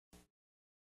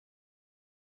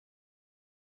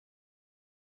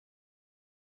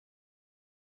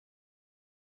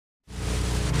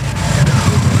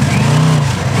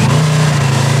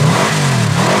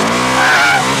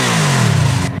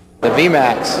The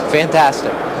Vmax,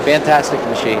 fantastic, fantastic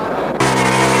machine.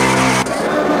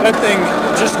 That thing,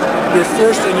 just your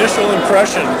first initial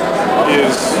impression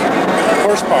is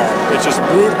horsepower. It's just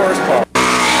brute horsepower.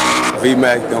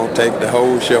 Vmax gonna take the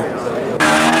whole show.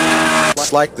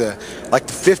 It's like the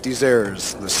 50s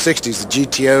eras, the 60s, the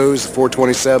GTOs, the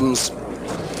 427s.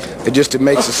 It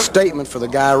makes a statement for the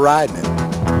guy riding it.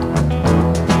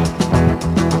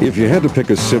 If you had to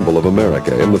pick a symbol of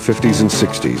America in the 50s and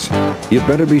 60s, you'd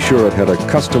better be sure it had a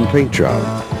custom paint job.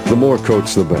 The more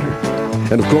coats, the better.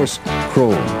 And of course,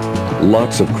 chrome.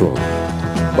 Lots of chrome.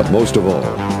 But most of all,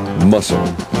 muscle.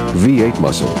 V8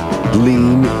 muscle.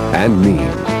 Lean and mean.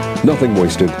 Nothing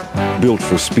wasted. Built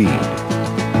for speed.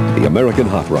 The American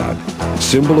Hot Rod.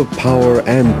 Symbol of power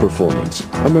and performance.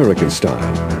 American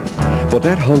style. But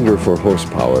that hunger for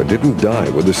horsepower didn't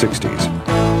die with the 60s.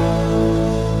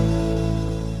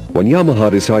 When Yamaha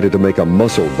decided to make a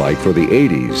muscle bike for the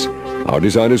 80s, our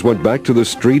designers went back to the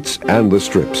streets and the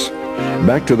strips.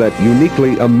 Back to that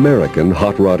uniquely American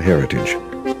hot rod heritage.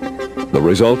 The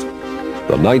result?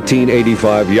 The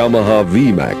 1985 Yamaha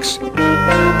Vmax.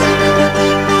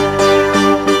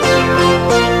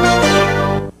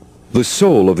 The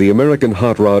soul of the American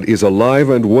hot rod is alive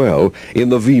and well in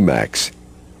the Vmax.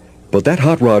 But that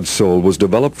hot rod soul was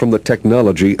developed from the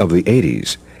technology of the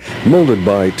 80s, molded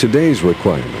by today's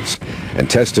requirements, and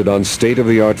tested on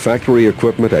state-of-the-art factory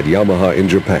equipment at Yamaha in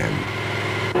Japan.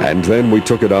 And then we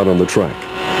took it out on the track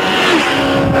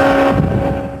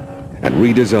and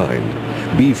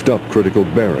redesigned, beefed up critical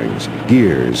bearings,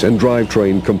 gears, and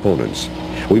drivetrain components.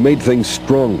 We made things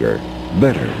stronger,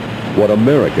 better, what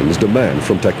Americans demand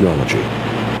from technology.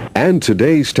 And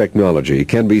today's technology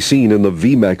can be seen in the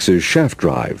Vmax's shaft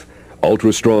drive,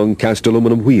 ultra-strong cast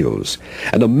aluminum wheels,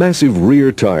 and a massive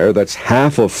rear tire that's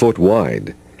half a foot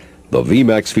wide. The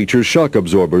Vmax features shock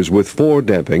absorbers with 4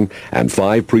 damping and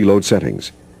 5 preload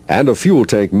settings, and a fuel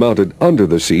tank mounted under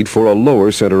the seat for a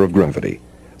lower center of gravity,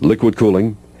 liquid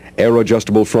cooling,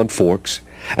 air-adjustable front forks,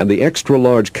 and the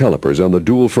extra-large calipers on the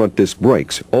dual front disc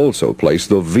brakes also place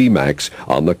the Vmax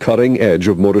on the cutting edge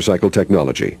of motorcycle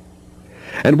technology.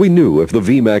 And we knew if the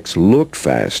Vmax looked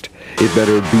fast, it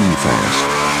better be fast.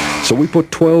 So we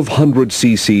put 1,200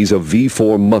 cc's of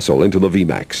V4 muscle into the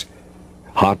Vmax.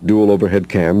 Hot dual overhead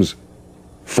cams,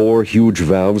 4 huge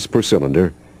valves per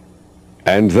cylinder,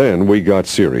 and then we got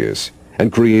serious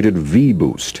and created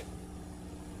V-Boost.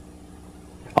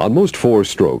 On most 4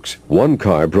 strokes, one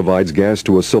carb provides gas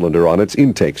to a cylinder on its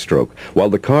intake stroke, while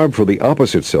the carb for the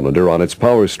opposite cylinder on its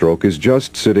power stroke is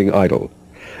just sitting idle.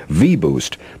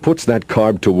 V-Boost puts that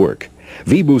carb to work.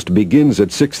 V-Boost begins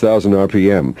at 6,000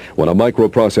 RPM when a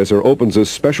microprocessor opens a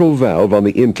special valve on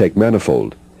the intake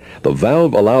manifold. The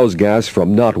valve allows gas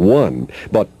from not 1,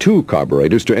 but 2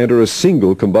 carburetors to enter a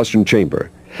single combustion chamber.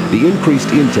 The increased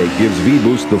intake gives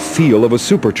V-Boost the feel of a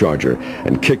supercharger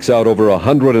and kicks out over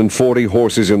 140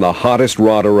 horses in the hottest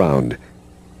rod around.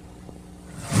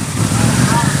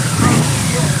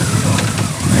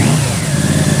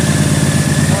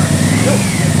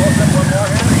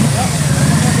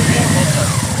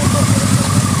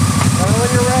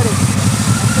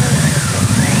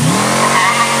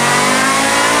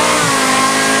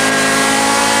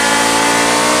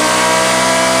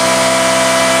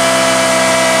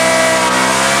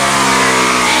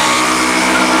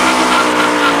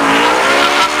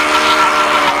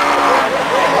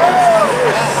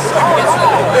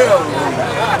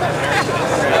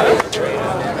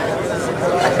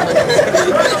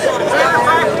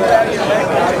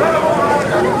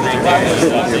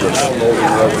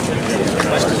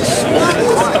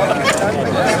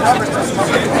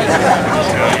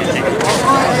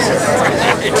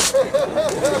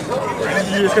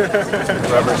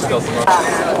 Rubber skills.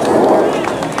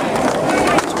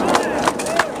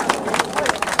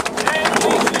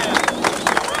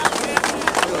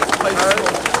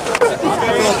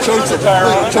 Chunks of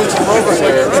tire, chunks of rubber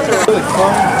there. Really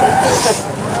fun.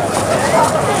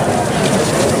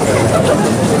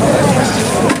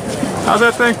 How's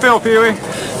that thing feel, Pee-wee?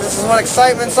 This is what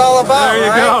excitement's all about, There you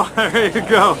right? go. There you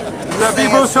go. Does that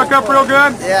V-Boost hook up real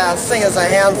good? Yeah, this thing is a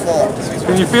handful.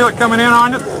 Can you feel it coming in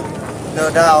on it? No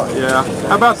doubt. Yeah.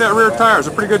 How about that rear tire? Is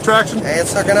it pretty good traction? Hey,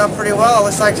 it's hooking up pretty well,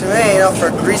 looks like to me, for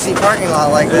a greasy parking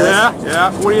lot like this.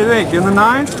 Yeah. What do you think? In the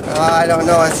 9s? I don't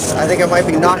know. I think it might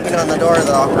be knocking on the door,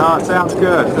 though. No, it sounds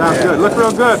good. Sounds good. Look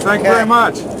real good. Thank you very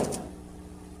much.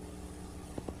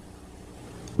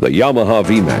 The Yamaha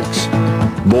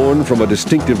Vmax, born from a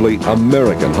distinctively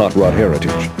American hot rod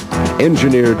heritage,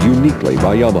 engineered uniquely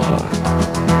by Yamaha.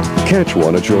 Catch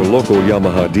one at your local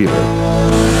Yamaha dealer.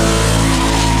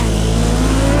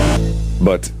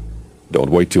 But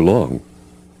don't wait too long.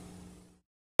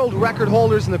 record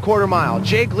holders in the quarter mile.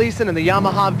 Jay Gleason and the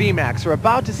Yamaha Vmax are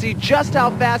about to see just how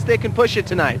fast they can push it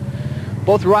tonight.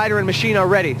 Both rider and machine are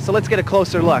ready, so let's get a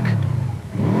closer look. The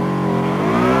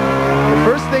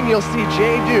first thing you'll see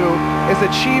Jay do is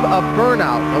achieve a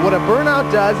burnout. Now what a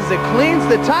burnout does is it cleans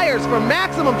the tires for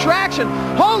maximum traction.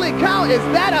 Holy cow, is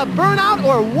that a burnout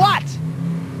or what?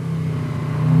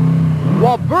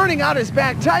 While burning out his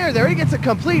back tire there, he gets a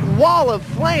complete wall of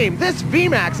flame. This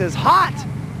Vmax is hot,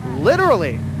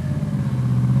 literally.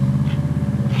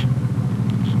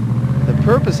 The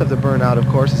purpose of the burnout, of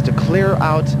course, is to clear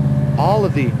out all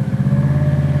of the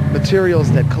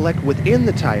materials that collect within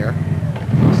the tire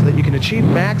so that you can achieve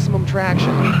maximum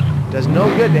traction. It does no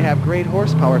good to have great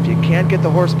horsepower if you can't get the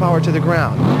horsepower to the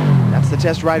ground. That's the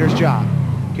test rider's job.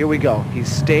 Here we go.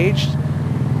 He's staged.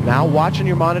 Now watch on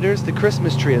your monitors the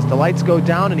Christmas tree. As the lights go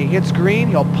down and he hits green,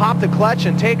 he'll pop the clutch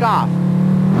and take off.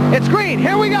 It's green.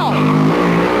 Here we go.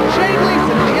 Jay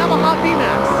Gleason in the Yamaha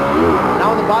Vmax.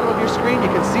 Now on the bottom of your screen you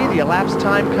can see the elapsed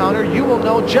time counter. You will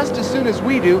know just as soon as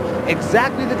we do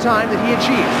exactly the time that he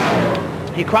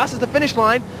achieves. He crosses the finish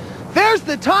line. There's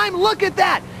the time. Look at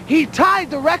that. He tied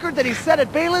the record that he set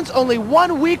at Balin's only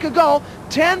 1 week ago,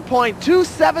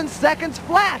 10.27 seconds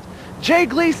flat. Jay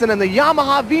Gleason and the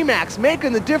Yamaha Vmax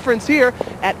making the difference here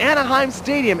at Anaheim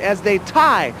Stadium as they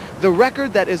tie the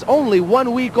record that is only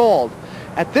 1 week old.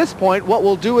 At this point, what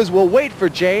we'll do is we'll wait for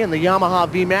Jay and the Yamaha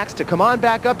Vmax to come on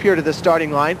back up here to the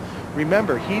starting line.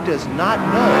 Remember, he does not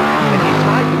know that he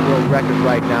tied the world record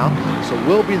right now, so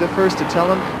we'll be the first to tell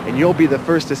him, and you'll be the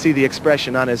first to see the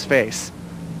expression on his face.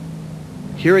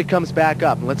 Here he comes back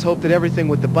up, and let's hope that everything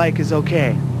with the bike is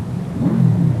okay.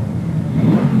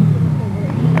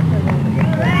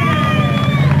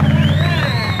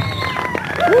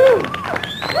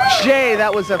 Jay,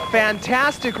 that was a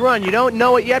fantastic run. You don't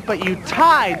know it yet, but you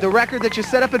tied the record that you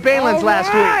set up at Balin's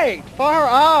last week. Far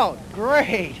out.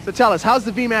 Great. So tell us, how's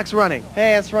the Vmax running?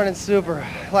 Hey, it's running super.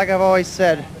 Like I've always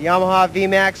said, Yamaha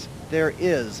Vmax, there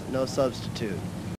is no substitute.